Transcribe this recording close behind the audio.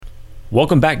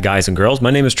Welcome back, guys and girls.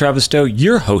 My name is Travis Stowe,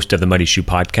 your host of the Muddy Shoe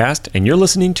Podcast, and you're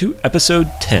listening to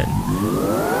episode 10.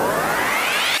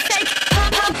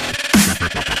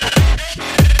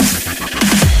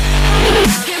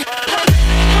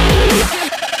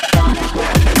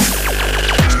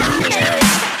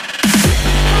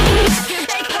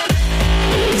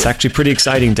 It's actually pretty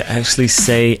exciting to actually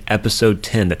say episode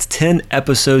 10. That's 10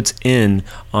 episodes in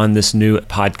on this new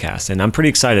podcast, and I'm pretty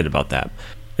excited about that.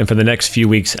 And for the next few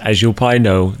weeks, as you'll probably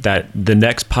know, that the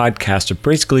next podcast are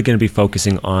basically going to be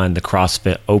focusing on the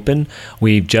CrossFit Open.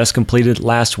 We just completed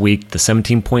last week the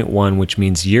 17.1, which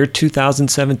means year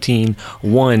 2017,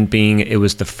 one being it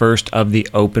was the first of the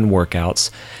open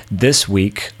workouts. This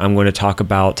week, I'm going to talk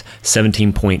about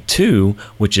 17.2,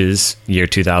 which is year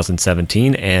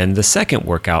 2017, and the second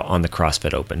workout on the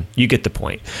CrossFit Open. You get the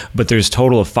point. But there's a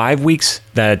total of 5 weeks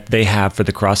that they have for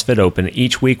the CrossFit Open.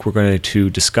 Each week, we're going to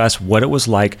discuss what it was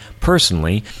like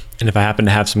personally, and if I happen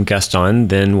to have some guests on,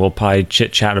 then we'll probably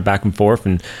chit-chat back and forth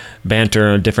and banter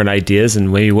on different ideas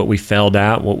and maybe what we failed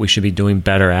at, what we should be doing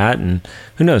better at, and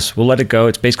who knows, we'll let it go.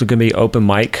 It's basically going to be open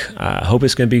mic. I hope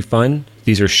it's going to be fun.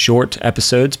 These are short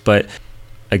episodes, but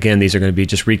again, these are going to be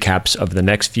just recaps of the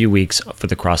next few weeks for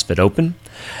the CrossFit Open.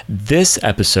 This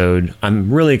episode,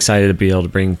 I'm really excited to be able to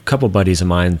bring a couple buddies of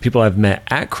mine, people I've met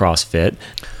at CrossFit.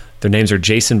 Their names are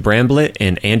Jason Bramblett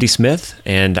and Andy Smith,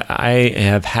 and I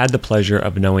have had the pleasure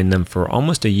of knowing them for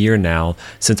almost a year now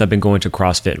since I've been going to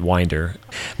CrossFit Winder.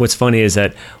 What's funny is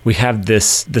that we have the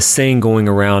saying going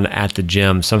around at the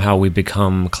gym. Somehow we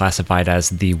become classified as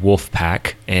the Wolf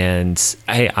Pack, and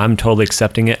hey, I'm totally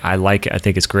accepting it. I like it. I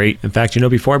think it's great. In fact,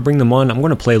 before I bring them on, I'm going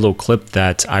to play a little clip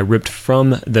that I ripped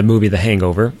from the movie The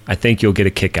Hangover. I think you'll get a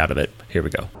kick out of it. Here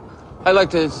we go. I'd like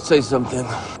to say something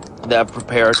that I've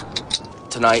prepared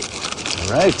tonight.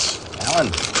 All right,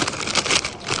 Alan.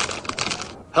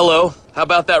 Hello. How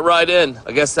about that ride in?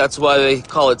 I guess that's why they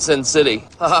call it Sin City.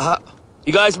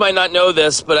 You guys might not know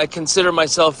this, but I consider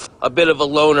myself a bit of a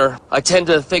loner. I tend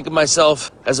to think of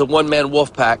myself as a one-man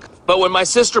wolf pack. But when my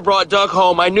sister brought Doug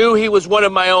home, I knew he was one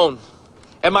of my own.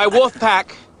 And my wolf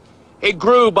pack, it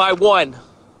grew by one.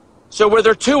 So were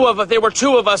there were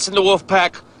two of us in the wolf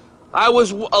pack. I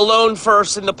was alone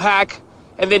first in the pack,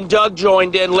 and then Doug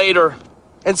joined in later.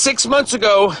 And 6 months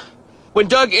ago, when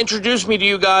Doug introduced me to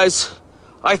you guys,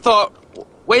 I thought,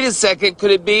 wait a second,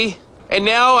 could it be? And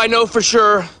now I know for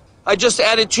sure I just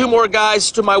added 2 more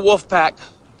guys to my wolf pack.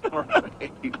 All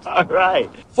right.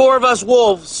 4 of us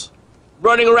wolves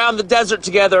running around the desert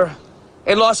together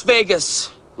in Las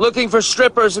Vegas, looking for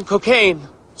strippers and cocaine.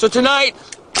 So tonight,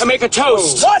 I make a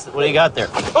toast. What? What do you got there?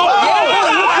 Oh,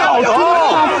 yeah!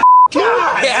 Oh,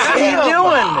 God! Yeah. What are you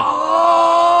doing?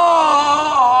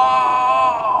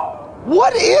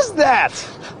 What is that?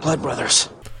 Blood Brothers.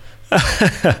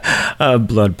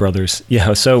 Blood Brothers.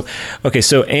 Yeah. So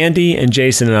Andy and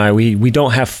Jason and I, we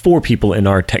don't have 4 people in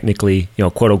our technically,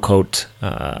 quote unquote,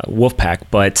 wolf pack,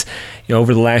 but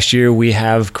over the last year, we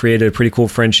have created a pretty cool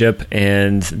friendship,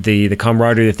 and the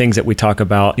camaraderie, the things that we talk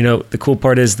about. The cool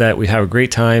part is that we have a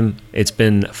great time. It's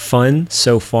been fun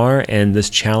so far, and this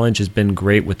challenge has been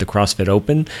great with the CrossFit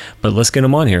Open, but let's get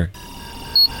them on here.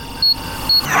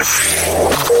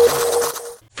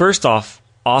 First off,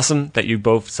 awesome that you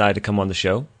both decided to come on the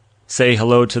show. Say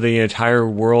hello to the entire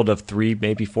world of 3,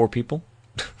 maybe 4 people.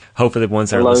 Hopefully the ones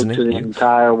that are listening. Hello to the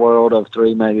entire world of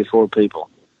 3, maybe 4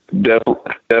 people.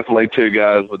 Definitely 2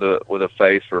 guys with a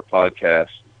face for a podcast.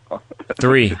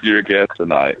 3. You're a guest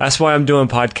tonight. That's why I'm doing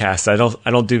podcasts.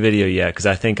 I don't do video yet because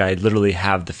I think I literally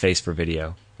have the face for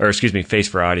video, or face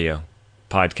for audio.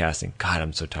 Podcasting. God,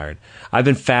 I'm so tired. I've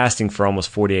been fasting for almost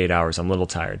 48 hours. I'm a little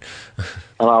tired.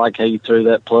 Well, I like how you threw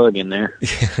that plug in there.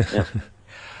 Yeah.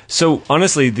 So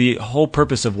honestly, the whole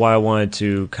purpose of why I wanted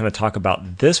to kind of talk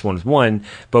about this one is, one,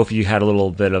 both of you had a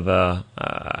little bit of a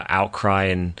outcry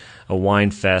and a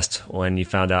wine fest when you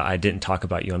found out I didn't talk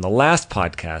about you on the last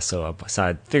podcast. So I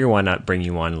decided, figure why not bring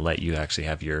you on and let you actually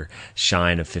have your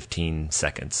shine of 15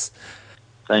 seconds.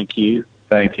 Thank you.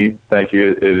 Thank you.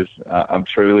 It is. I'm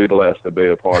truly blessed to be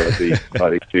a part of the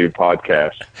Muddy Shoe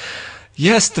podcast.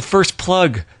 Yes, the first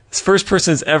plug. This first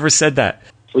person has ever said that.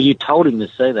 Well, you told him to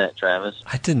say that, Travis.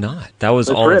 I did not. That was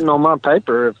all written on my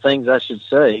paper of things I should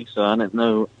say, so I didn't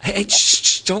know. Hey,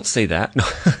 shh, don't say that.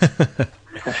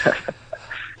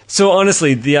 So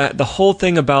honestly, the whole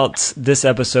thing about this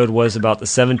episode was about the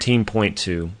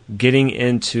 17.2, getting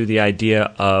into the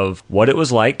idea of what it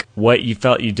was like, what you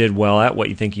felt you did well at, what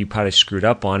you think you probably screwed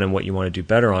up on, and what you want to do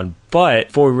better on. But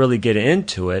before we really get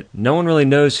into it, no one really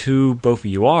knows who both of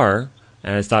you are.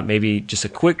 And I thought maybe just a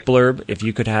quick blurb, if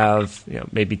you could have,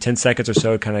 maybe 10 seconds or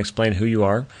so to kind of explain who you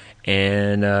are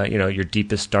and, your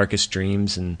deepest, darkest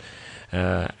dreams and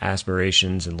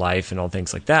aspirations in life and all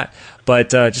things like that. But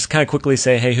just kind of quickly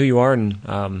say, hey, who you are, and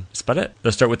that's about it.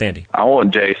 Let's start with Andy. I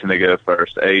want Jason to go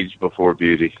first. Age before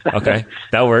beauty. Okay,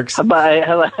 that works. How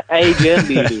about age and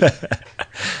beauty?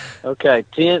 Okay,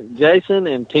 Jason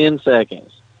in 10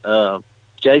 seconds.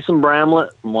 Jason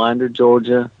Bramlett from Winder,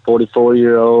 Georgia,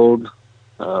 44-year-old,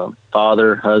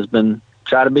 father, husband.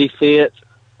 Try to be fit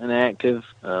and active.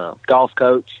 Golf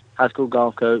coach, high school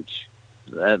golf coach.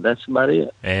 That's about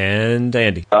it. And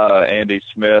Andy. Andy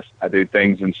Smith. I do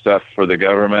things and stuff for the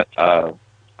government.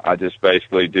 I just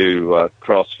basically do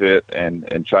CrossFit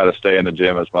and try to stay in the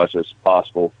gym as much as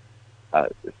possible.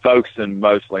 Focusing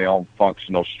mostly on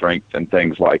functional strength and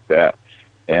things like that.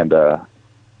 And,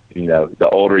 the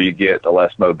older you get, the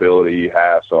less mobility you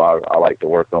have. So I like to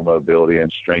work on mobility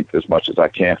and strength as much as I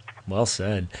can. Well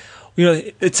said.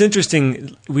 It's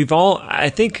interesting. I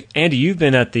think, Andy, you've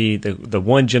been at the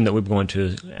one gym that we've been going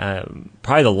to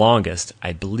probably the longest,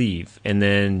 I believe. And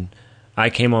then I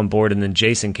came on board, and then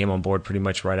Jason came on board pretty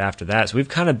much right after that. So we've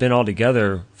kind of been all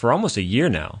together for almost a year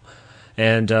now.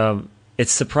 And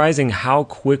it's surprising how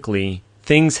quickly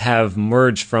things have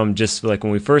merged from just like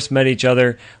when we first met each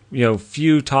other,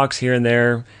 few talks here and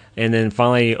there. And then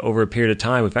finally, over a period of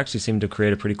time, we've actually seemed to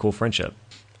create a pretty cool friendship.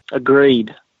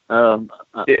 Agreed. I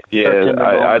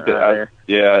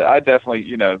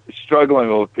definitely,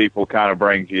 struggling with people kind of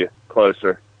brings you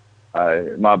closer.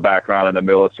 My background in the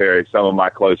military, some of my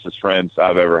closest friends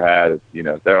I've ever had,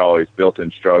 they're always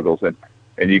built-in struggles, and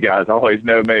you guys always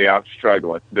know me. I'm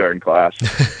struggling during class.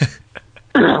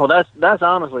 Well, that's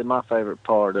honestly my favorite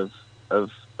part of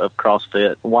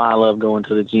CrossFit. Why I love going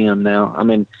to the gym now. I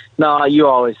mean, no, you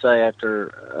always say after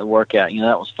a workout,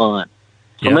 that was fun.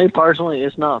 For me personally,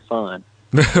 it's not fun.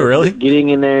 Really? Getting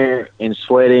in there and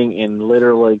sweating and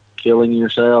literally killing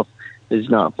yourself is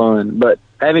not fun. But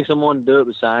having someone do it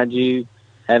beside you,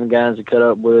 having guys to cut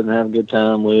up with and have a good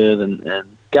time with,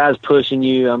 and guys pushing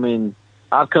you, I mean,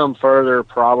 I've come further I've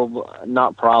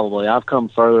come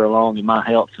further along in my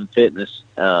health and fitness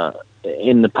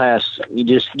in the past,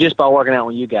 just by working out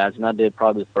with you guys, and I did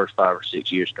probably the first 5 or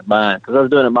 6 years combined, because I was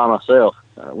doing it by myself.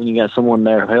 When you got someone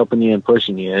there helping you and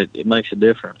pushing you, it makes a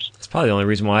difference. It's probably the only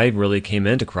reason why I really came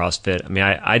into CrossFit. I mean,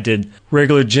 I did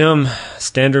regular gym,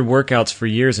 standard workouts for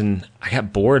years, and I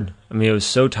got bored. I mean, it was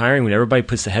so tiring when everybody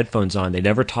puts the headphones on. They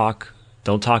never talk.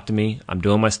 Don't talk to me. I'm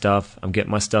doing my stuff. I'm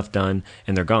getting my stuff done,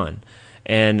 and they're gone.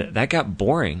 And that got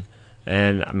boring.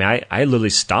 And I mean, I literally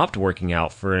stopped working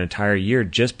out for an entire year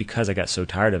just because I got so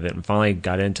tired of it, and finally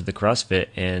got into the CrossFit,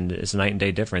 and it's a night and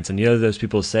day difference. And those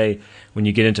people say when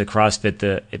you get into CrossFit,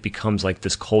 it becomes like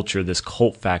this culture, this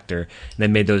cult factor. And they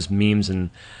made those memes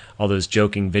and all those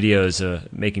joking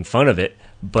videos making fun of it,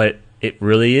 but it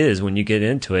really is, when you get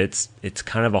into it, it's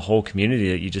kind of a whole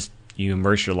community that you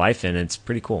immerse your life in. It's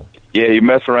pretty cool. Yeah, you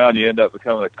mess around, you end up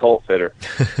becoming a cult fitter.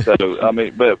 So I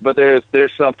mean, but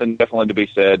there's something definitely to be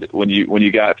said when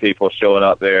you got people showing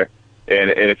up there,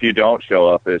 and if you don't show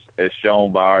up, as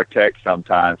shown by our text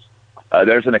sometimes,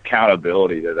 there's an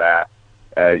accountability to that.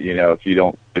 If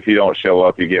you don't show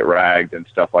up, you get ragged and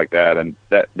stuff like that, and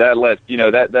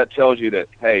that tells you that,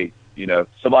 hey,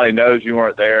 somebody knows you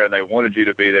weren't there, and they wanted you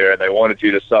to be there, and they wanted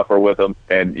you to suffer with them,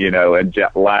 and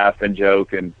laugh and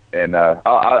joke, and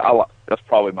I that's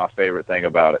probably my favorite thing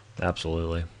about it.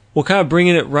 Absolutely. Well, kind of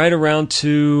bringing it right around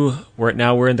to we're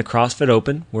in the CrossFit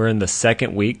Open. We're in the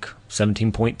second week,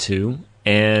 17.2,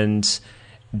 and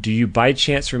do you by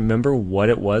chance remember what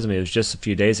it was? I mean, it was just a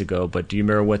few days ago, but do you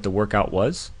remember what the workout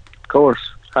was? Of course.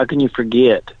 How can you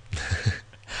forget?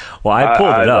 Well, I pulled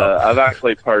it up. I've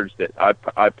actually purged it. I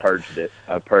purged it.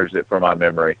 I purged it from my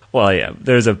memory. Well, yeah,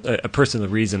 there's a personal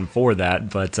reason for that,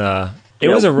 but it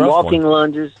was a rough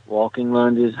walking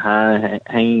lunges, high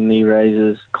hanging knee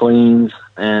raises, cleans,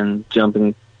 and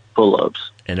jumping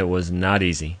pull-ups. And it was not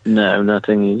easy. No,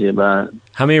 nothing easy about it.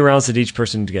 How many rounds did each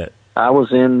person get? I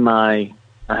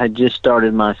had just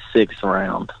started my 6th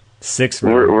round. 6th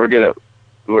round.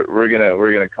 We're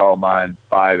gonna call mine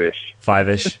 5-ish.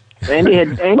 5-ish. Andy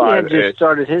had just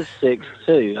started his 6th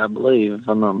too, I believe, if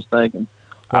I'm not mistaken.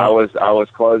 I was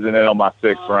closing in on my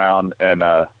 6th round, and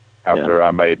after I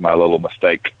made my little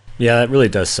mistake. Yeah, that really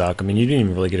does suck. I mean, you didn't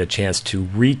even really get a chance to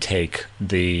retake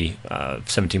the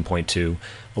 17.2.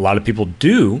 A lot of people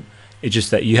do. It's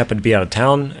just that you happened to be out of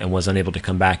town and was unable to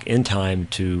come back in time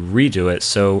to redo it.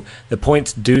 So the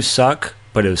points do suck,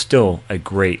 but it was still a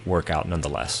great workout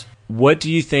nonetheless. What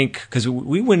do you think? Because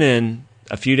we went in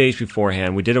a few days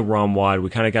beforehand. We did a ROM WOD. We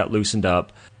kind of got loosened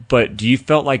up. but do you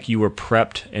felt like you were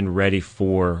prepped and ready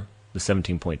for the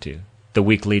 17.2, the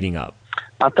week leading up?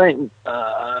 I think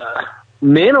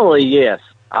mentally, yes,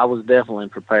 I was definitely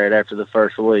prepared after the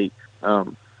first week. I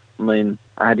mean,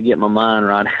 I had to get my mind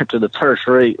right after the first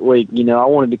week. You know, I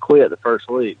wanted to quit the first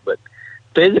week, but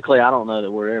physically, I don't know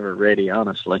that we're ever ready,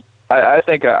 honestly. I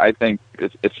think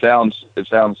it sounds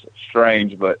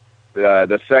strange, but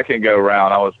the second go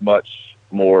round, I was much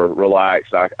more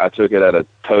relaxed. I took it at a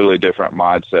totally different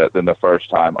mindset than the first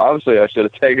time. Obviously, I should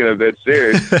have taken it a bit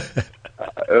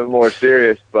more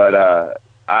serious, but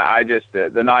I just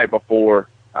the night before,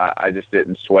 I just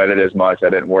didn't sweat it as much. I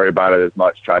didn't worry about it as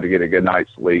much. Tried to get a good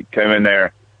night's sleep. Came in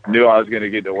there, knew I was going to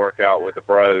get to work out with the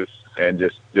pros, and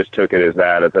just took it as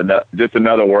that. It's just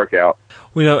another workout.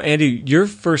 Well, you know, Andy, your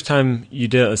first time you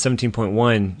did a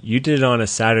 17.1, you did it on a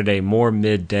Saturday, more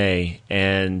midday,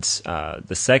 and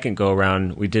the second go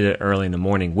around, we did it early in the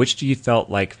morning. Which do you felt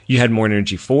like you had more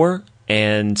energy for,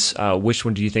 and which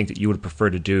one do you think that you would prefer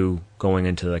to do going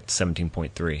into like the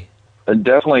 17.3?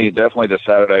 Definitely the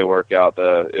Saturday workout.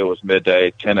 It was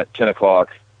midday, 10 o'clock.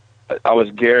 I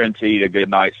was guaranteed a good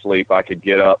night's sleep. I could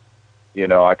get up. You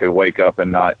know, I could wake up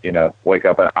and not, wake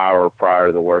up an hour prior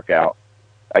to the workout.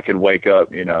 I could wake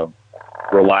up,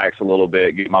 relax a little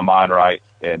bit, get my mind right.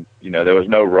 And, there was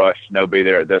no rush, no be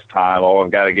there at this time. Oh,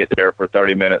 I've got to get there for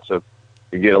 30 minutes to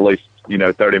get at least,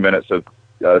 30 minutes of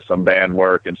some band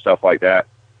work and stuff like that.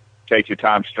 Take your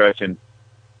time stretching,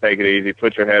 take it easy,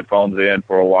 put your headphones in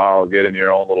for a while, get in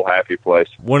your own little happy place.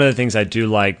 One of the things I do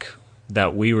like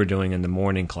that we were doing in the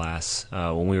morning class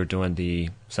when we were doing the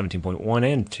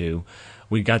 17.1 and 2,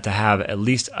 we got to have at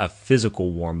least a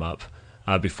physical warm-up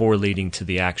before leading to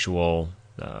the actual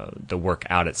the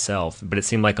workout itself. But it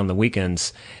seemed like on the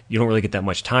weekends, you don't really get that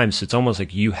much time, so it's almost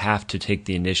like you have to take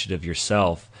the initiative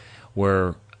yourself,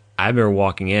 where I remember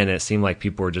walking in and it seemed like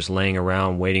people were just laying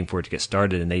around waiting for it to get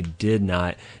started, and they did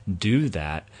not do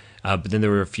that. But then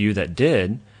there were a few that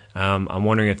did. I'm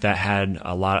wondering if that had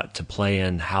a lot to play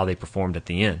in how they performed at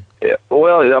the end. Yeah,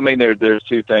 well, I mean, there's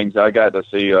two things. I got to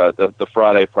see the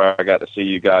Friday prior. I got to see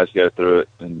you guys go through it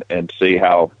and see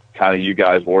how kind of you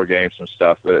guys war game some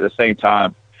stuff. But at the same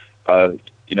time,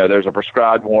 there's a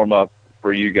prescribed warm up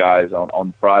for you guys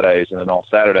on Fridays, and then on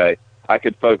Saturday, I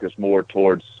could focus more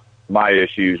towards my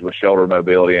issues with shoulder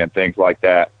mobility and things like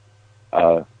that,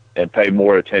 and pay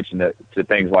more attention to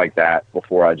things like that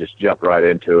before I just jump right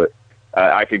into it.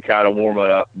 I could kind of warm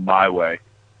it up my way,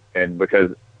 and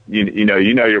because you know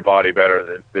your body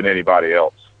better than anybody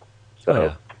else,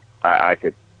 so I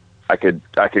could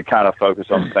kind of focus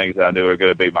on the things that I knew are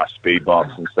going to be my speed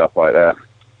bumps and stuff like that.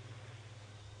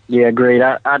 Yeah, agreed.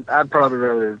 I'd probably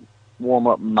rather warm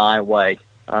up my way.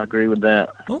 I agree with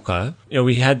that. Okay.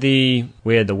 We had the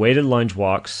weighted lunge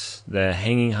walks, the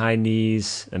hanging high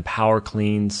knees, and power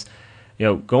cleans.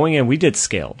 Going in, we did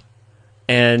scaled,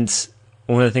 and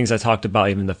one of the things I talked about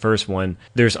even the first one,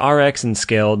 there's RX and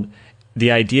scaled.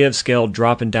 The idea of scaled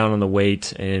dropping down on the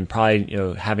weight and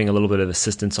probably having a little bit of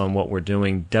assistance on what we're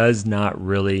doing does not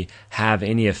really have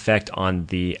any effect on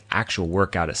the actual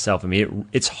workout itself. I mean,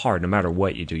 it's hard no matter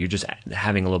what you do. You're just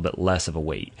having a little bit less of a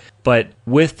weight. But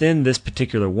within this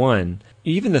particular one,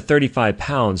 even the 35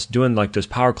 pounds, doing like those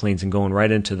power cleans and going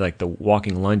right into like the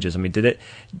walking lunges. I mean,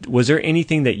 was there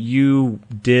anything that you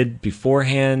did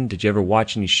beforehand? Did you ever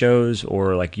watch any shows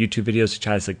or like YouTube videos to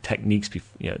try to like techniques,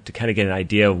 to kind of get an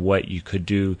idea of what you could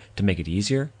do to make it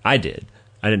easier? I did.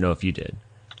 I didn't know if you did.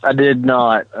 I did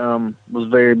not. Was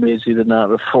very busy the night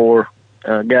before.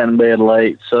 Got in bed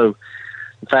late. So,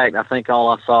 in fact, I think all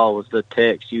I saw was the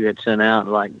text you had sent out.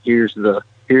 Like, here's the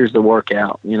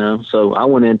workout, So I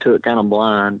went into it kind of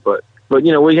blind, but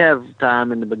we have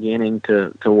time in the beginning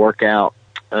to work out.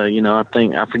 I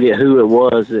forget who it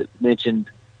was that mentioned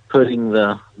putting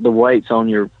the weights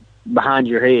on behind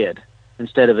your head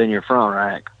instead of in your front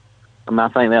rack. I mean, I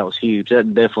think that was huge.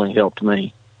 That definitely helped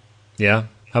me. Yeah.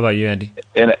 How about you, Andy?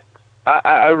 And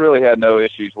I really had no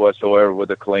issues whatsoever with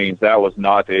the cleans. That was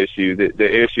not the issue.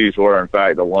 The issues were, in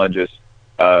fact, the lunges.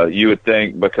 You would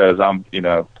think because I'm,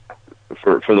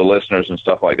 for the listeners and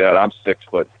stuff like that, I'm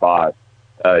 6'5".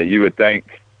 You would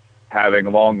think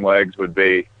having long legs would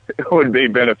be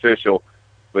beneficial,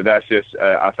 but that's just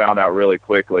I found out really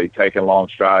quickly taking long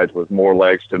strides with more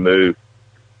legs to move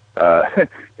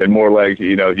and more legs.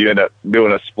 You end up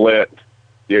doing a split.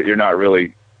 You're not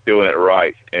really doing it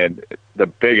right. And the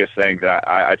biggest thing that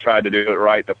I tried to do it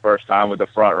right the first time with the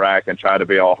front rack and try to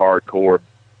be all hardcore,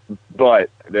 but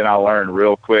then I learned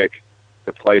real quick.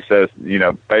 The place says,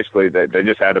 basically they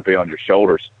just had to be on your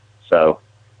shoulders. So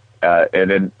And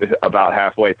then about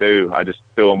halfway through, I just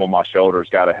threw them on my shoulders,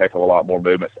 got a heck of a lot more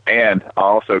movements. And I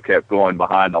also kept going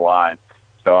behind the line.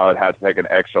 So I would have to take an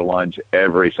extra lunge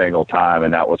every single time,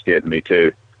 and that was getting me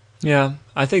too. Yeah,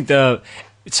 I think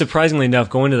surprisingly enough,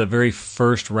 going to the very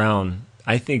first round,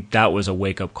 I think that was a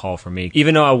wake-up call for me.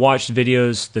 Even though I watched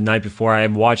videos the night before, I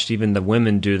watched even the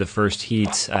women do the first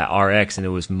heats at RX, and it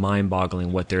was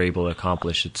mind-boggling what they're able to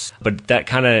accomplish. But that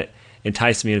kind of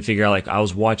enticed me to figure out, like, I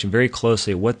was watching very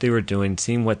closely what they were doing,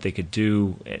 seeing what they could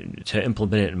do to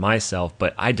implement it in myself,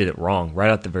 but I did it wrong right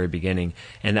at the very beginning.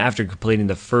 And after completing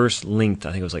the first length,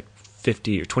 I think it was like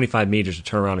 50 or 25 meters to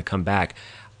turn around and come back,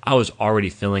 I was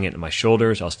already feeling it in my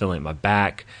shoulders, I was feeling it in my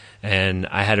back, and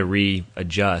I had to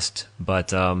readjust.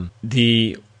 But one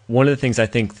of the things I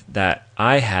think that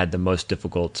I had the most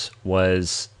difficult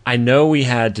was, I know we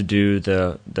had to do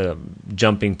the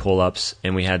jumping pull-ups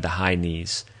and we had the high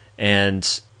knees. And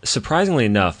surprisingly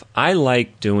enough, I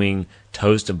like doing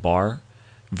toes to bar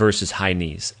versus high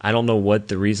knees. I don't know what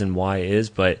the reason why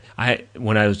is, but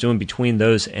when I was doing between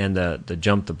those and the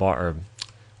jump the bar, or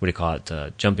what do you call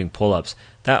it, jumping pull-ups,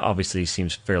 that obviously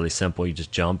seems fairly simple. You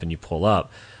just jump and you pull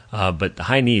up. But the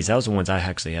high knees, that was the ones I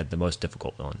actually had the most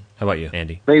difficult on. How about you,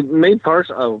 Andy? Me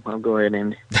personally, I'll go ahead,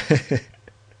 Andy.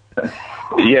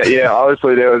 Yeah.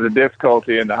 Obviously, there was a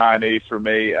difficulty in the high knees for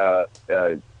me.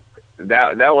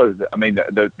 That was, I mean,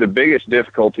 the biggest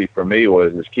difficulty for me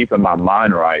was keeping my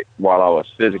mind right while I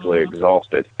was physically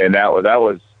exhausted, and that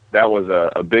was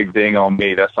a big ding on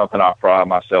me. That's something I pride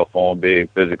myself on, being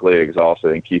physically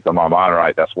exhausted and keeping my mind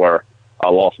right. That's where I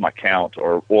lost my count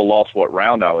or lost what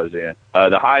round I was in.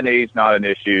 The high knees, not an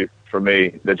issue for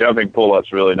me. The jumping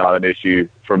pull-ups, really not an issue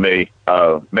for me.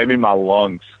 Maybe my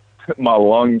lungs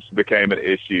became an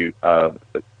issue.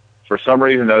 For some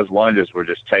reason, those lunges were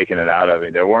just taking it out of me.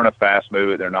 They weren't a fast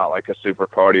movement. They're not like a super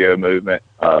cardio movement.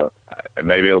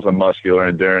 Maybe it was a muscular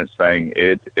endurance thing.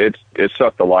 It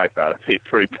sucked the life out of me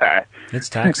pretty bad. It's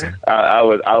taxing. I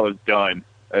was done.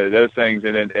 Those things,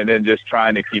 and then just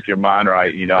trying to keep your mind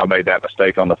right. You know, I made that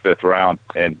mistake on the fifth round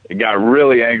and got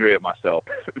really angry at myself.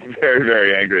 Very,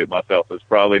 very angry at myself. It's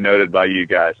probably noted by you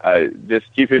guys.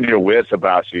 Just keeping your wits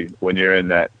about you when you're in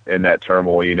that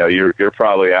turmoil. You know, you're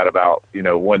probably at about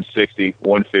 160,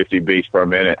 150 beats per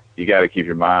minute. You got to keep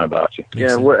your mind about you.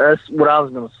 Yeah, that's what I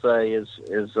was going to say.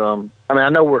 Is I mean, I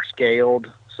know we're scaled,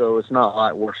 so it's not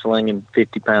like we're slinging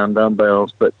 50-pound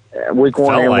dumbbells, but week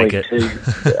one and like week two,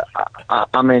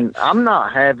 I mean, I'm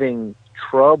not having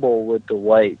trouble with the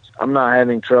weights. I'm not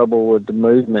having trouble with the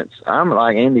movements. I'm,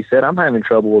 like Andy said, I'm having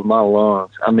trouble with my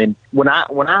lungs. I mean, when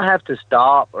I have to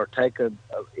stop or take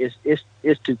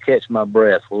it's to catch my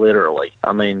breath, literally.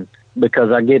 I mean,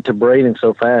 because I get to breathing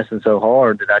so fast and so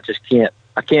hard that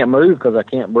I can't move because I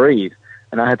can't breathe.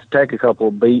 And I have to take a couple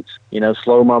of beats,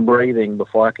 slow my breathing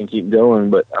before I can keep going.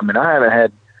 But, I mean, I haven't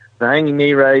had the hanging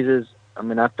knee raises. I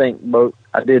mean, I think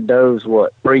I did those,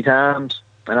 3 times?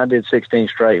 And I did 16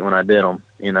 straight when I did them,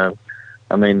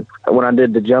 I mean, when I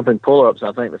did the jumping pull-ups,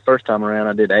 I think the first time around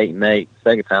I did 8 and 8. The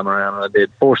second time around I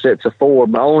did 4 sets of 4,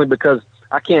 but only because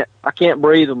I can't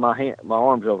breathe with my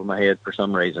arms over my head for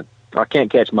some reason. I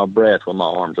can't catch my breath with my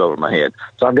arms over my head.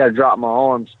 So I've got to drop my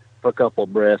arms for a couple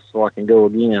of breaths so I can go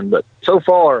again. But so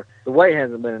far, the weight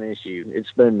hasn't been an issue.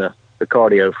 It's been the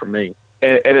cardio for me.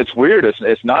 And it's weird.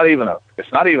 It's not even a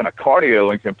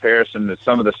cardio in comparison to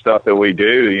some of the stuff that we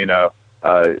do.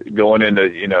 Going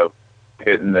into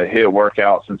hitting the HIIT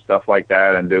workouts and stuff like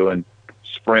that, and doing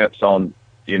sprints on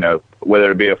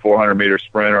whether it be a 400-meter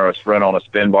sprint or a sprint on a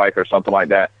spin bike or something like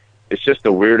that. It's just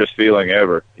the weirdest feeling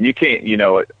ever. And you can't,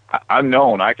 I'm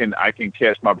known. I can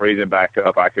catch my breathing back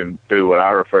up. I can do what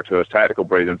I refer to as tactical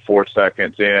breathing. 4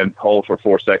 seconds in, hold for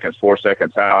 4 seconds, 4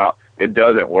 seconds out. It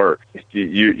doesn't work.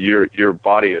 Your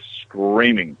body is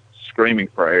screaming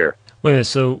for air. Wait a minute,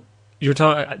 so you're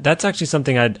talking? That's actually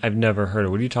something I've never heard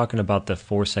of. What are you talking about? The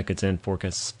 4 seconds in, 4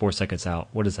 seconds out.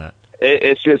 What is that?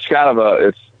 It's just kind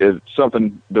of it's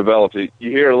something developed. You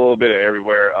hear a little bit of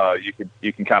everywhere.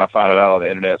 You can kind of find it out on the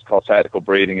internet. It's called tactical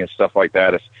breathing and stuff like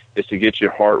that. It's to get your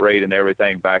heart rate and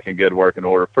everything back in good working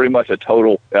order. Pretty much a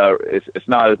total. It's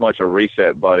not as much a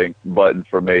reset button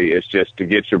for me. It's just to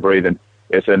get your breathing.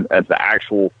 It's the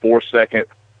actual 4 second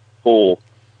pull.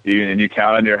 You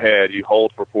count in your head. You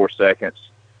hold for 4 seconds,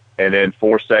 and then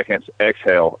 4 seconds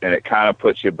exhale, and it kind of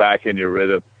puts you back in your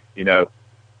rhythm.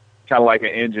 Kind of like an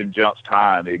engine jumps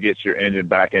time. It gets your engine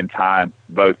back in time,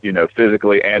 both,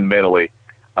 physically and mentally.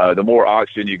 The more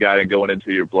oxygen you got in going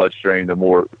into your bloodstream, the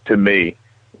more, to me,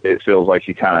 it feels like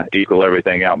you kind of equal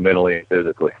everything out mentally and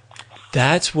physically.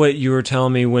 That's what you were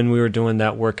telling me when we were doing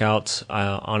that workout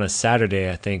on a Saturday.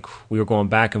 I think we were going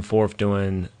back and forth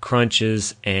doing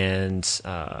crunches and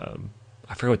I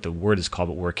forget what the word is called,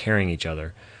 but we're carrying each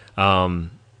other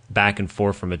back and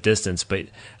forth from a distance. But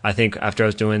I think after I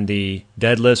was doing the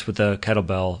deadlifts with the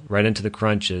kettlebell right into the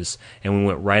crunches and we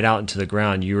went right out into the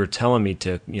ground, you were telling me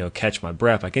to, catch my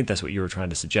breath. I think that's what you were trying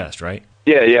to suggest, right?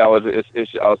 Yeah. I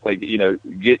was like,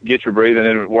 get your breathing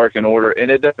in work in order.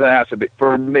 And it doesn't have to be,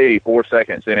 for me, 4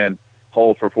 seconds in,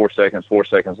 hold for 4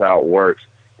 seconds out works.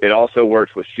 It also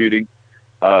works with shooting.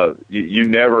 You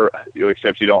never,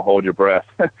 except you don't hold your breath,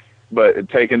 but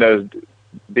taking those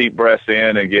deep breaths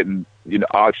in and getting,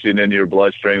 oxygen into your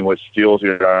bloodstream, which fuels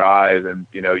your eyes, and,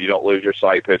 you don't lose your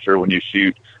sight picture when you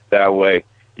shoot that way.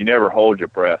 You never hold your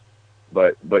breath,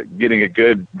 but getting a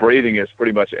good breathing is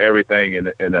pretty much everything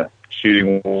in the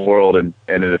shooting world. And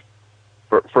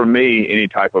for me, any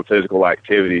type of physical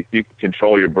activity, if you can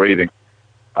control your breathing,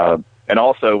 and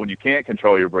also when you can't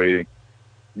control your breathing,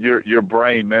 your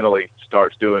brain mentally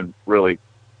starts doing really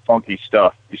funky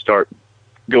stuff. You start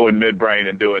going midbrain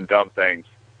and doing dumb things.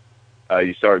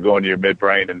 You start going to your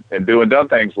midbrain and doing dumb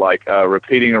things like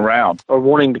repeating around. Or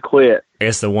wanting to quit. I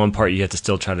guess the one part you have to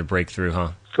still try to break through,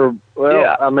 huh?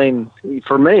 Yeah. I mean,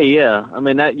 for me, yeah. I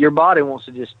mean, that your body wants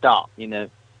to just stop, It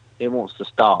wants to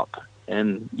stop.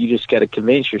 And you just got to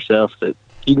convince yourself that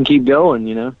you can keep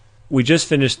going, We just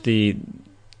finished the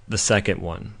second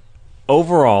one.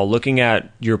 Overall, looking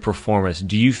at your performance,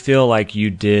 do you feel like you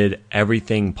did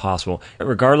everything possible,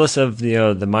 regardless of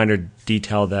the minor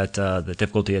detail that the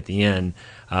difficulty at the end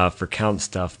for count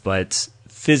stuff? But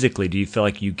physically, do you feel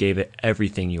like you gave it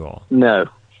everything you all? No.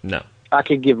 I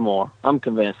could give more. I'm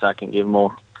convinced I can give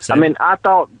more. Same. I mean, I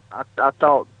thought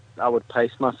I would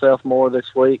pace myself more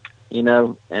this week,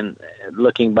 and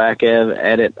looking back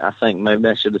at it, I think maybe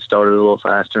I should have started a little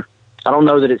faster. I don't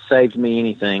know that it saved me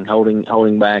anything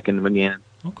holding back in the beginning.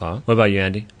 Okay. What about you,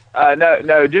 Andy?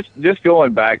 No. Just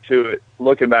going back to it,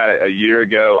 looking at it a year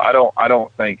ago, I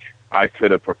don't think I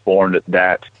could have performed at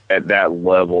that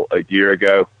level a year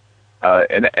ago.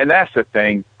 And that's the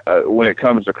thing when it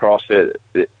comes to CrossFit.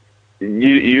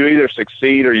 You either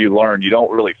succeed or you learn. You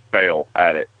don't really fail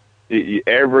at it.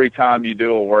 Every time you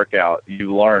do a workout,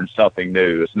 you learn something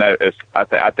new.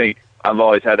 I think I've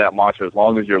always had that mantra: as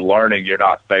long as you're learning, you're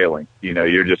not failing.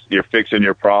 You're fixing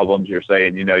your problems. You're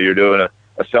saying, you're doing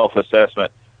a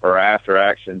self-assessment or after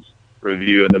actions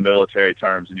review in the military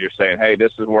terms, and you're saying, hey,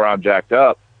 this is where I'm jacked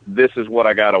up. This is what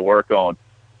I got to work on.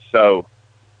 So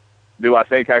do I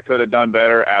think I could have done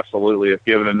better? Absolutely. If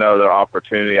given another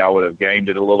opportunity, I would have gamed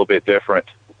it a little bit different.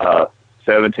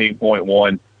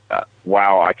 17.1.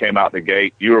 Wow. I came out the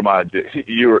gate. You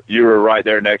were right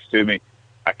there next to me.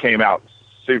 I came out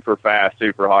super fast,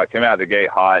 super hot, came out the gate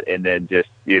hot, and then just,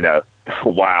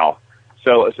 wow.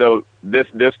 So this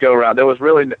go around, there was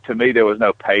really, to me, there was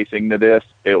no pacing to this.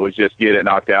 It was just get it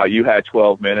knocked out. You had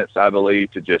 12 minutes, I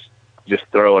believe, to just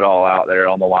throw it all out there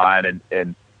on the line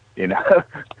and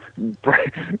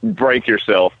break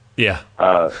yourself. Yeah.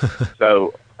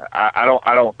 So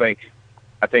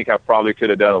I think I probably could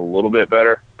have done a little bit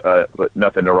better, but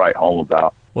nothing to write home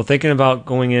about. Well, thinking about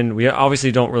going in, we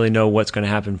obviously don't really know what's going to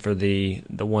happen for the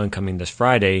one coming this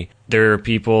Friday. There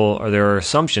are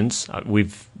assumptions.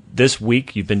 This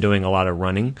week you've been doing a lot of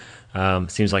running.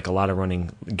 Seems like a lot of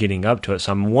running getting up to it.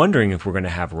 So I'm wondering if we're going to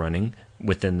have running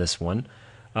within this one.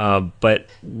 But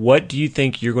what do you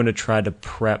think you're going to try to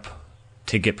prep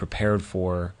to get prepared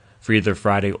for either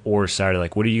Friday or Saturday?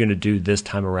 Like, what are you going to do this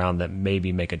time around that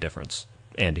maybe make a difference,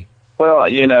 Andy? Well,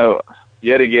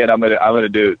 yet again, I'm gonna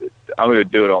do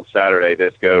it on Saturday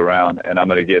this go around, and I'm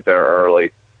gonna get there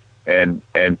early and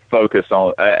focus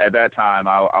on. At that time,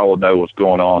 I will know what's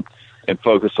going on and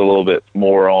focus a little bit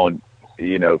more on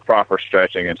proper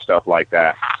stretching and stuff like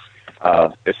that.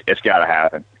 It's got to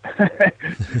happen.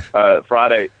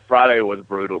 Friday was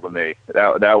brutal to me.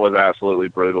 That was absolutely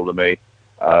brutal to me.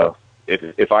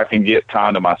 If I can get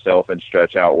time to myself and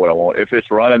stretch out what I want. If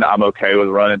it's running, I'm okay with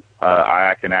running.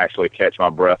 I can actually catch my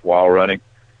breath while running.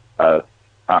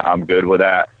 I'm good with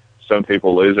that. Some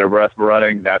people lose their breath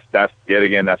running. That's yet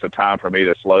again, that's a time for me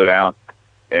to slow down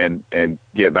and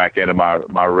get back into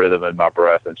my rhythm and my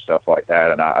breath and stuff like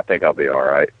that. And I think I'll be all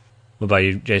right. What about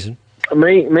you, Jason?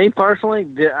 Me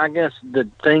personally, I guess the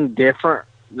thing different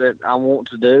that I want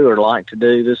to do or like to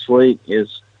do this week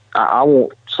is I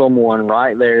want someone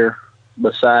right there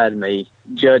beside me,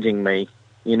 judging me,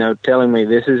 telling me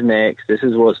this is next, this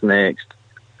is what's next,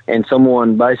 and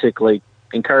someone basically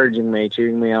encouraging me,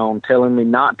 cheering me on, telling me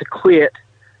not to quit,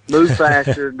 move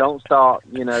faster, don't stop,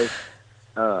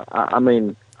 I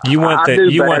mean, You want I do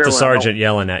the better when I sergeant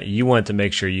yelling at you. You want to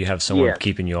make sure you have someone Yes.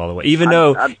 keeping you all the way, even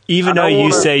though you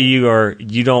wanna- say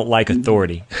you don't like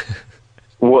authority.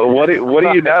 What do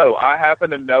you know? I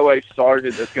happen to know a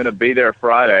sergeant that's going to be there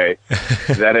Friday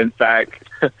that, in fact,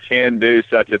 can do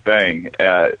such a thing.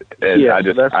 And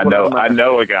I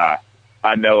know a guy.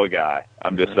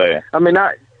 I'm just saying. I mean,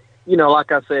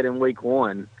 like I said in week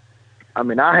 1, I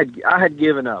mean, I had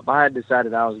given up. I had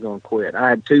decided I was going to quit. I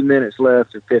had 2 minutes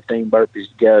left and 15 burpees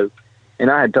to go,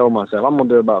 and I had told myself I'm going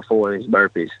to do about 4 of these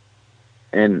burpees.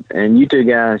 And you two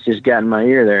guys just got in my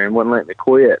ear there and wouldn't let me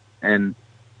quit. And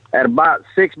at about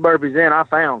 6 burpees in, I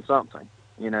found something.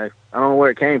 I don't know where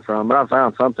it came from, but I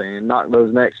found something and knocked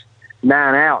those next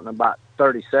 9 out in about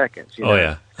 30 seconds. Oh,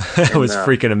 yeah. It was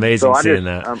freaking amazing seeing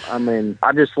that. I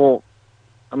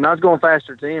was going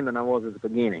faster at the end than I was at the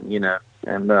beginning,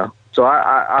 And so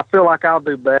I feel like I'll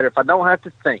do better if I don't have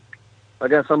to think. I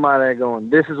got somebody there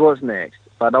going, this is what's next.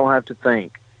 If I don't have to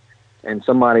think. And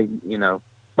somebody,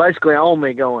 basically on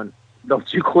me going,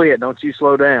 don't you quit, don't you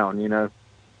slow down, I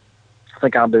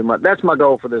think I'll do that's my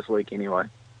goal for this week anyway.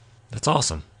 That's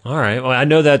awesome. All right. Well, I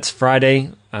know that's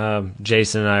Friday.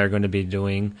 Jason and I are going to be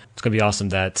doing. It's going to be awesome.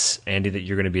 That's Andy, that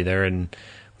you're going to be there and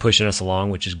pushing us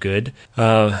along, which is good.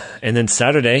 And then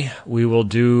Saturday, we will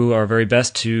do our very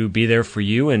best to be there for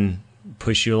you and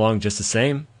push you along just the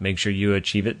same. Make sure you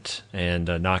achieve it and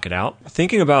knock it out.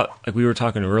 Thinking about, like we were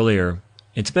talking earlier,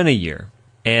 it's been a year,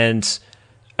 and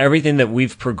everything that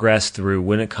we've progressed through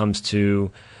when it comes to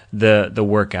the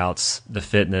workouts, the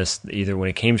fitness, either when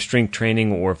it came strength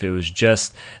training or if it was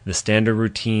just the standard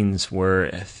routines were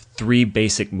 3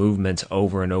 basic movements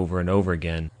over and over and over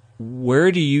again. Where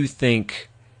do you think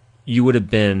you would have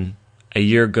been a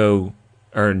year ago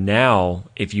or now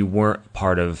if you weren't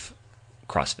part of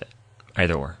CrossFit?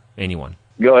 Either or, anyone.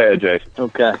 Go ahead, Jason.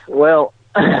 Okay. Well,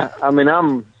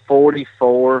 I'm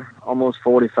 44, almost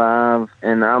 45,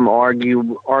 and I'm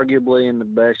arguably in the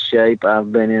best shape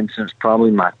I've been in since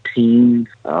probably my teens.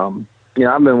 I've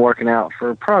been working out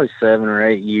for probably 7 or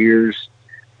 8 years,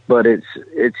 but it's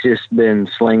just been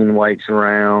slinging weights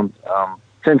around.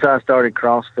 Since I started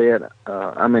CrossFit,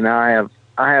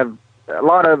 I have a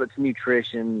lot of it's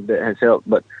nutrition that has helped,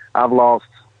 but I've lost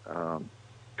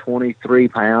 23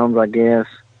 pounds, I guess,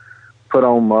 put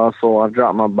on muscle. I've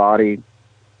dropped my body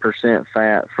percent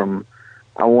fat from,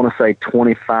 I want to say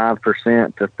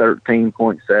 25% to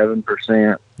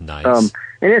 13.7%. Nice.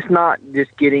 And it's not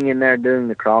just getting in there doing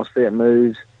the CrossFit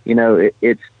moves.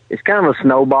 It's kind of a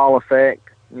snowball effect.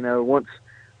 Once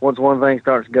one thing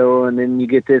starts going, then you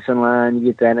get this in line, you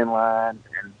get that in line,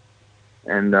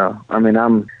 and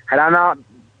had I not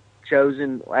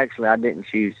chosen, actually I didn't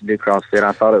choose to do CrossFit.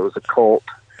 I thought it was a cult.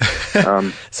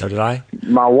 So did I.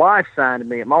 My wife signed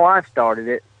me. My wife started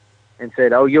it and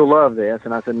said, "Oh, you'll love this."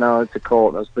 And I said, "No, it's a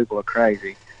cult. Those people are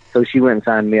crazy." So she went and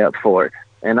signed me up for it.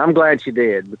 And I'm glad she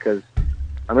did, because,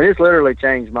 it's literally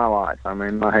changed my life.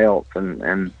 My health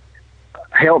and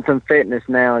health and fitness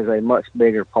now is a much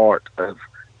bigger part of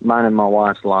mine and my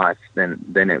wife's life than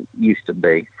it used to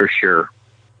be, for sure.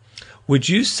 Would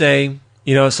you say,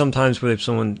 sometimes if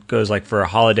someone goes like for a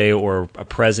holiday or a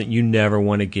present, you never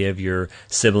want to give your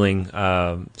sibling,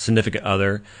 significant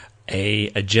other, a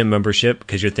gym membership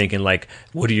because you're thinking like,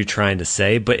 what are you trying to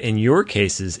say? But in your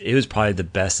cases, it was probably the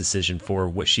best decision for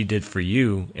what she did for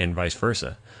you and vice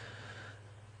versa.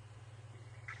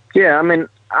 Yeah,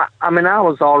 I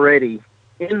was already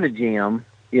in the gym.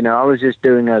 I was just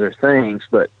doing other things,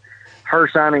 but her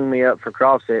signing me up for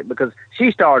CrossFit, because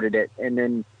she started it, and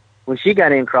then when she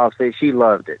got in CrossFit, she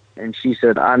loved it, and she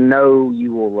said, "I know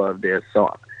you will love this."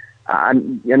 So I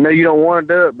know you don't want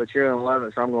to do it, but you're going to love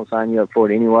it, so I'm going to sign you up for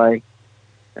it anyway.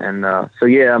 And that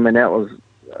was,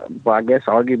 I guess,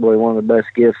 arguably one of the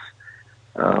best gifts.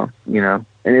 And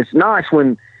it's nice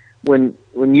when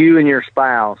you and your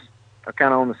spouse are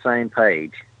kind of on the same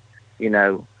page,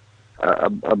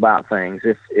 about things.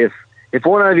 If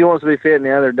one of you wants to be fit and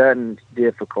the other doesn't, it's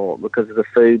difficult because of the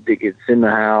food that gets in the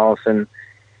house, and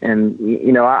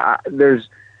I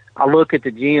look at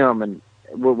the gym and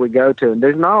what we go to, and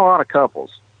there's not a lot of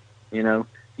couples.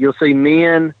 You'll see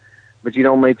men, but you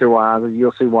don't meet their wives.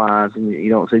 You'll see wives, and you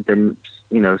don't see them,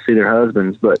 see their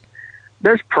husbands. But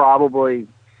there's probably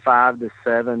 5 to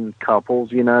 7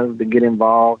 couples, that get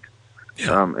involved.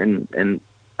 Yeah. And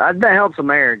that helps a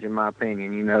marriage, in my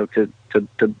opinion.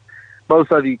 To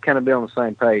both of you kind of be on the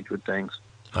same page with things.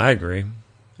 I agree,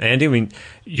 Andy.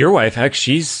 Your wife, heck,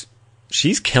 she's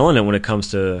killing it when it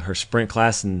comes to her sprint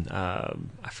class, and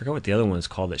I forgot what the other one is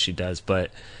called that she does,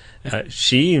 but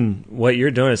she and what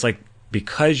you're doing, it's like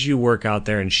because you work out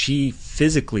there and she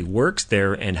physically works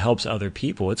there and helps other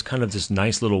people, it's kind of this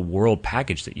nice little world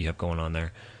package that you have going on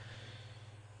there.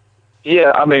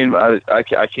 Yeah, I mean, I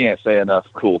can't say enough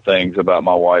cool things about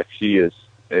my wife. She is,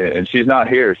 and she's not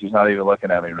here. She's not even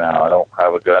looking at me now. I don't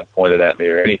have a gun pointed at me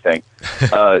or anything.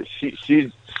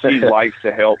 She likes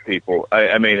to help people.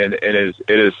 I mean, and it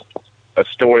is a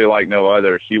story like no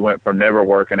other. She went from never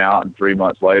working out and 3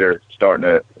 months later starting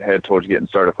to head towards getting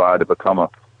certified to become a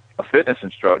fitness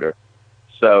instructor.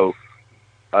 So,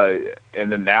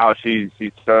 and then now she's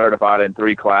certified in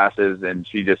 3 classes, and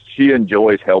she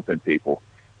enjoys helping people.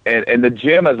 And the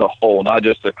gym as a whole, not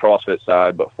just the CrossFit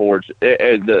side, but Forge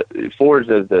is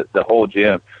the whole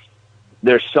gym.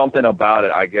 There's something about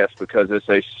it, I guess, because it's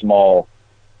a small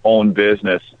owned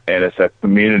business and it's a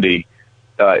community.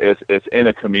 It's in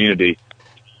a community.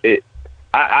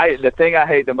 The thing I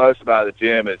hate the most about the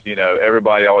gym is,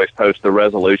 everybody always posts the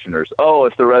resolutioners. Oh,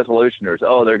 it's the resolutioners.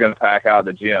 Oh, they're going to pack out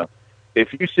the gym.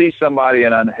 If you see somebody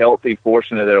in an unhealthy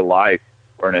portion of their life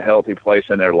or in a healthy place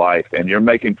in their life, and you're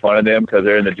making fun of them because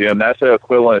they're in the gym, that's the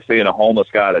equivalent of seeing a homeless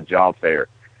guy at a job fair.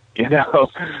 Yeah.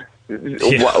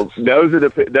 Those are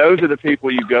the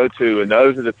people you go to, and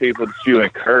those are the people that you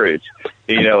encourage.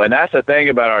 And that's the thing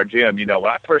about our gym. When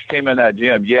I first came in that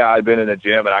gym, I'd been in the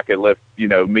gym and I could lift,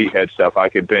 meathead stuff. I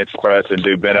could bench press and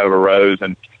do bent over rows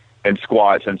and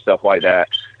squats and stuff like that.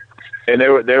 And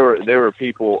there were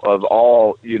people of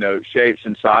all, shapes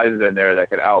and sizes in there that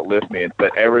could outlift me,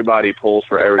 but everybody pulls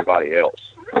for everybody else.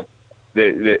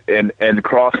 And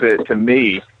CrossFit, to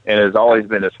me, and has always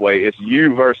been this way, it's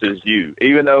you versus you.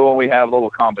 Even though when we have little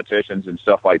competitions and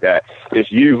stuff like that,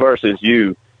 it's you versus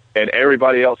you, and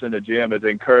everybody else in the gym is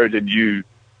encouraging you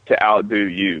to outdo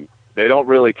you. They don't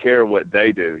really care what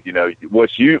they do. What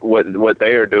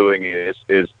they are doing is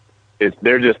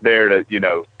they're just there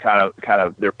to, kind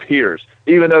of their peers,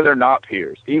 even though they're not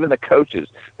peers. Even the coaches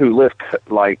who lift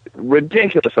like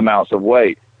ridiculous amounts of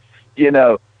weight,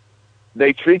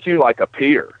 they treat you like a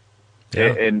peer.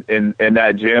 Yeah. In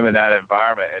that gym and that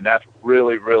environment, and that's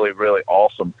really, really, really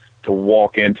awesome to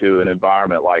walk into an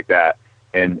environment like that,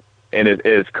 and it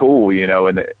is cool,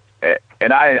 and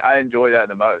I enjoy that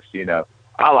the most.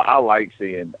 I like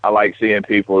seeing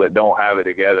people that don't have it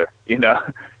together.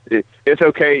 It's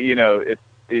okay.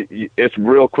 It's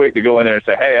real quick to go in there and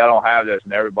say, hey, I don't have this,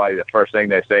 and everybody, the first thing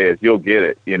they say is, you'll get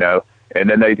it. And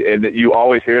then you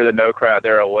always hear the no crap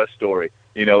there was story.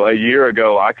 A year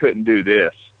ago I couldn't do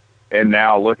this. And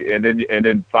now look, and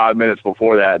then 5 minutes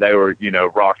before that, they were,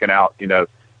 rocking out,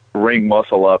 ring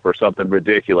muscle up or something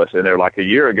ridiculous. And they're like, a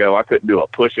year ago, I couldn't do a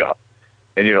push up.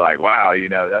 And you're like, wow,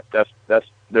 that's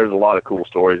there's a lot of cool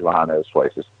stories behind those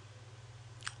places.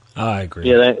 I agree.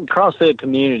 Yeah, that CrossFit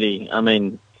community. I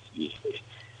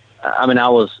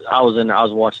was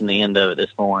watching the end of it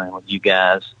this morning with you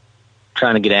guys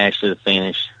trying to get Ashley to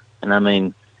finish.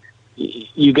 And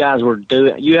you guys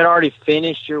you had already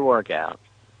finished your workout.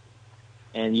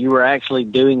 And you were actually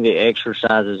doing the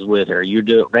exercises with her.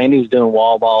 Randy was doing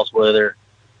wall balls with her.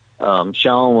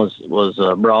 Sean was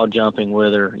broad jumping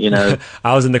with her.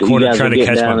 I was in the corner trying to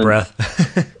catch my breath.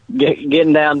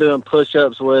 Getting down doing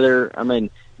push-ups with her.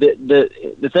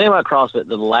 The thing about CrossFit,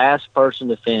 the last person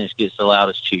to finish gets the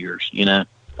loudest cheers.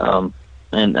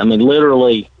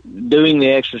 Literally doing the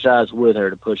exercise with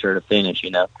her to push her to finish.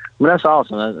 That's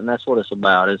awesome, and that's what it's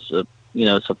about. It's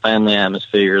a family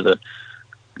atmosphere.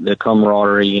 The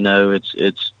camaraderie,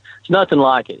 it's nothing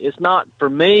like it. It's not, for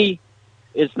me,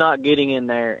 it's not getting in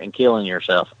there and killing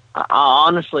yourself. I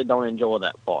honestly don't enjoy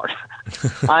that part.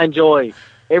 I enjoy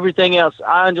everything else.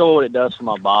 I enjoy what it does for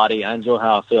my body. I enjoy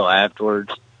how I feel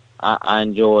afterwards. I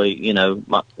enjoy,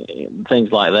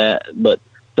 things like that. But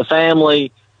the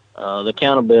family, the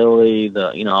accountability,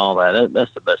 all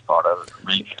that's the best part of it for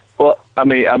me. Well,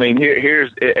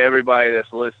 here's everybody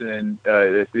that's listening,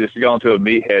 that's going to a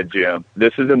meathead gym.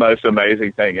 This is the most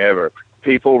amazing thing ever.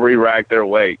 People re-rack their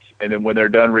weights, and then when they're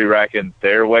done re-racking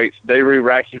their weights, they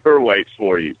re-rack your weights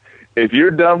for you. If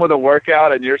you're done with a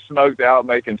workout and you're smoked out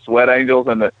making sweat angels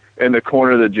in the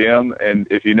corner of the gym, and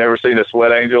if you've never seen a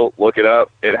sweat angel, look it up.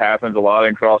 It happens a lot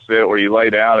in CrossFit where you lay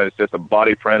down and it's just a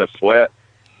body print of sweat.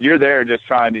 You're there just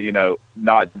trying to,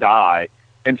 not die.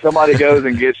 And somebody goes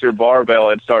and gets your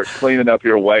barbell and starts cleaning up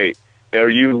your weight, or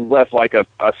you left like a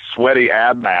sweaty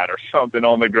ab mat or something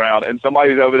on the ground, and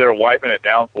somebody's over there wiping it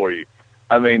down for you.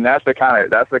 That's the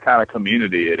kind of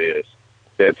community it is,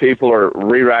 that people are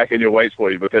re-racking your weights for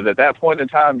you, because at that point in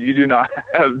time, you do not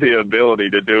have the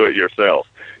ability to do it yourself.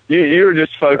 You're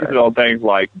just focusing on things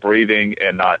like breathing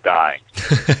and not dying.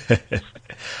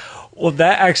 Well,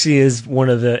 that actually is one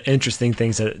of the interesting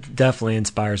things that definitely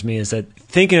inspires me, is that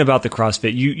thinking about the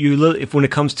CrossFit, if when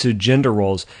it comes to gender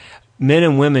roles, men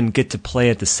and women get to play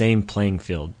at the same playing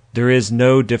field. There is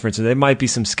no difference. There might be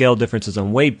some scale differences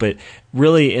on weight, but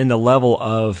really in the level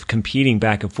of competing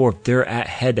back and forth, they're at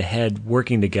head-to-head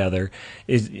working together.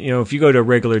 If you go to a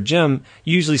regular gym,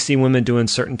 you usually see women doing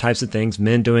certain types of things,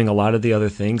 men doing a lot of the other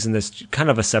things, and there's kind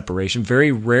of a separation.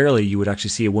 Very rarely you would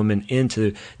actually see a woman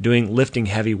into lifting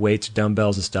heavy weights,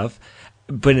 dumbbells and stuff,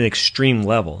 but an extreme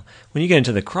level. When you get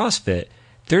into the CrossFit,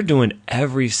 they're doing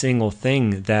every single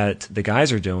thing that the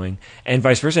guys are doing, and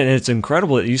vice versa. And it's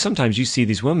incredible that sometimes you see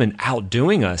these women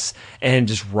outdoing us and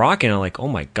just rocking. I'm like, oh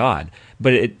my God.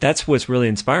 But that's what's really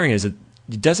inspiring, is it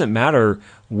doesn't matter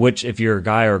if you're a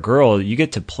guy or a girl, you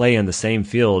get to play on the same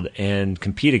field and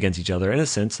compete against each other in a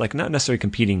sense, like not necessarily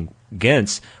competing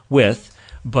with,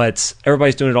 but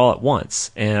everybody's doing it all at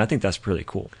once. And I think that's really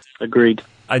cool. Agreed.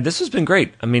 This has been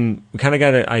great. I mean, we kind of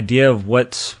got an idea of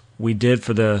what we did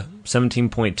for the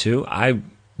 17.2. I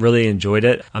really enjoyed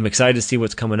it. I'm excited to see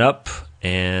what's coming up.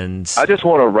 And I just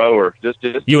want a rower. Just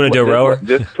you want to do a rower?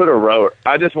 Just put a rower.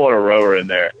 I just want a rower in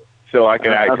there so I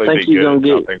can actually be good at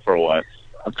something for once.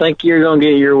 I think you're going to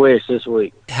get your wish this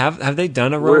week. Have they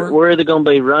done a rower? We're either going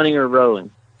to be running or rowing.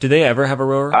 Do they ever have a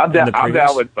rower? I'm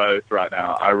down with both right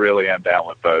now. I really am down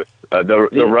with both. The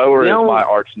rower is my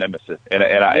arch nemesis, the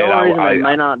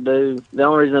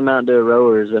only reason they might do a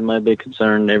rower is they may be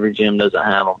concerned every gym doesn't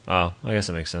have them. Oh, I guess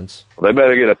that makes sense. They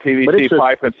better get a PVC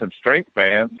pipe and some strength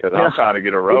bands, because I'm trying to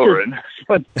get a rower in.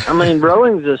 I mean,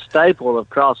 rowing's a staple of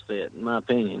CrossFit, in my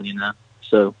opinion.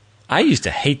 So I used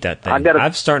to hate that thing.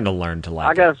 I'm starting to learn to like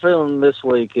it. I got a feeling this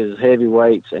week is heavy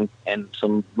weights and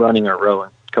some running or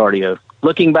rowing cardio.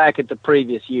 Looking back at the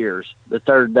previous years, the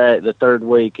third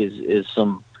week is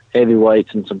some heavy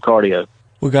weights and some cardio.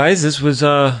 Well, guys, this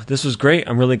was great.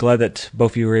 I'm really glad that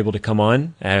both of you were able to come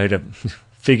on. I had to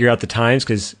figure out the times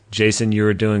because Jason, you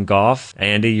were doing golf.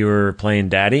 Andy, you were playing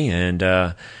daddy, and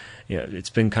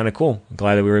it's been kind of cool. I'm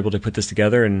glad that we were able to put this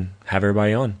together and have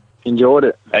everybody on. Enjoyed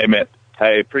it. Hey, man.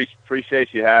 Hey,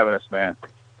 appreciate you having us, man.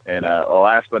 And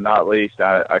last but not least,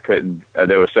 I couldn't.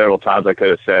 There were several times I could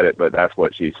have said it, but that's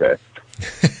what she said.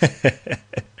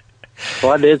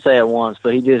 Well, I did say it once,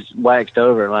 but he just waxed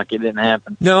over like it didn't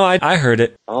happen. No, I heard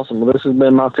it. Awesome. Well, this has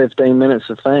been my 15 minutes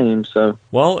of fame. So,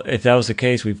 well, if that was the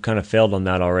case, we've kind of failed on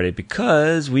that already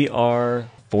because we are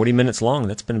 40 minutes long.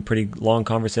 That's been a pretty long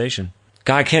conversation.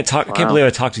 God, I can't talk. Wow. I can't believe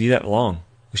I talked to you that long.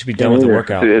 We should be done with the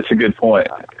workout. It's a good point.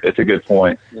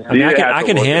 Yeah. I mean, I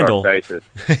can handle.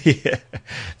 Yeah.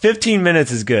 15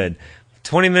 minutes is good.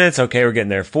 20 minutes, okay, we're getting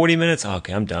there. 40 minutes,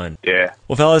 okay, I'm done. Yeah.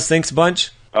 Well, fellas, thanks a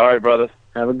bunch. All right, brother.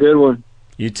 Have a good one.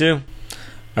 You too.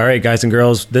 All right, guys and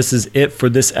girls, this is it for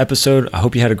this episode. I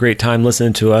hope you had a great time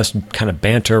listening to us kind of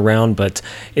banter around, but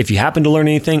if you happen to learn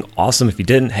anything, awesome. If you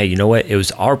didn't, hey, you know what? It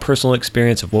was our personal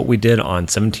experience of what we did on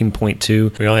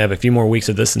 17.2. We only have a few more weeks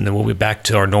of this, and then we'll be back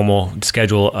to our normal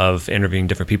schedule of interviewing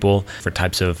different people for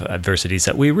types of adversities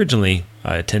that we originally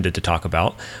intended to talk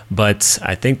about. But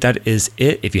I think that is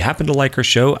it. If you happen to like our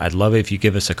show, I'd love it if you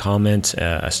give us a comment,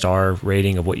 a star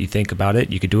rating of what you think about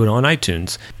it. You could do it on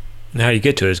iTunes. And how you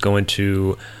get to it is going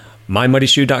to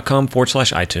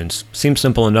mymuddyshoe.com/iTunes. Seems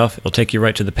simple enough. It'll take you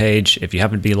right to the page. If you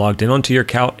happen to be logged in onto your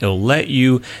account, it'll let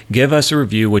you give us a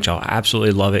review, which I'll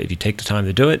absolutely love it if you take the time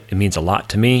to do it. It means a lot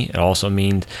to me. It also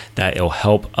means that it'll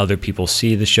help other people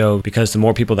see the show, because the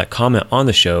more people that comment on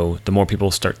the show, the more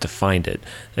people start to find it.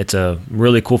 It's a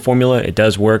really cool formula. It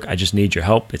does work. I just need your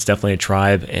help. It's definitely a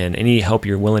tribe, and any help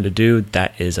you're willing to do,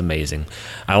 that is amazing.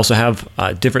 I also have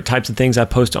different types of things I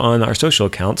post on our social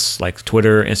accounts like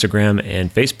Twitter, Instagram,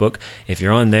 and Facebook. If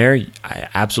you're on there, I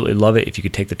absolutely love it if you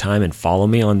could take the time and follow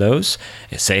me on those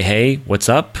and say, hey, what's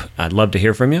up? I'd love to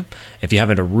hear from you. If you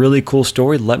have a really cool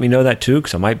story, let me know that too,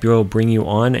 because I might be able to bring you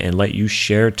on and let you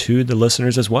share to the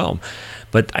listeners as well.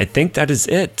 But I think that is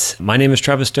it. My name is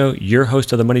Travis Stowe, your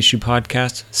host of the Muddy Shoe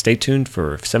Podcast. Stay tuned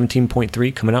for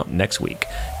 17.3 coming out next week.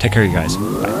 Take care, you guys.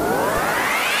 Bye.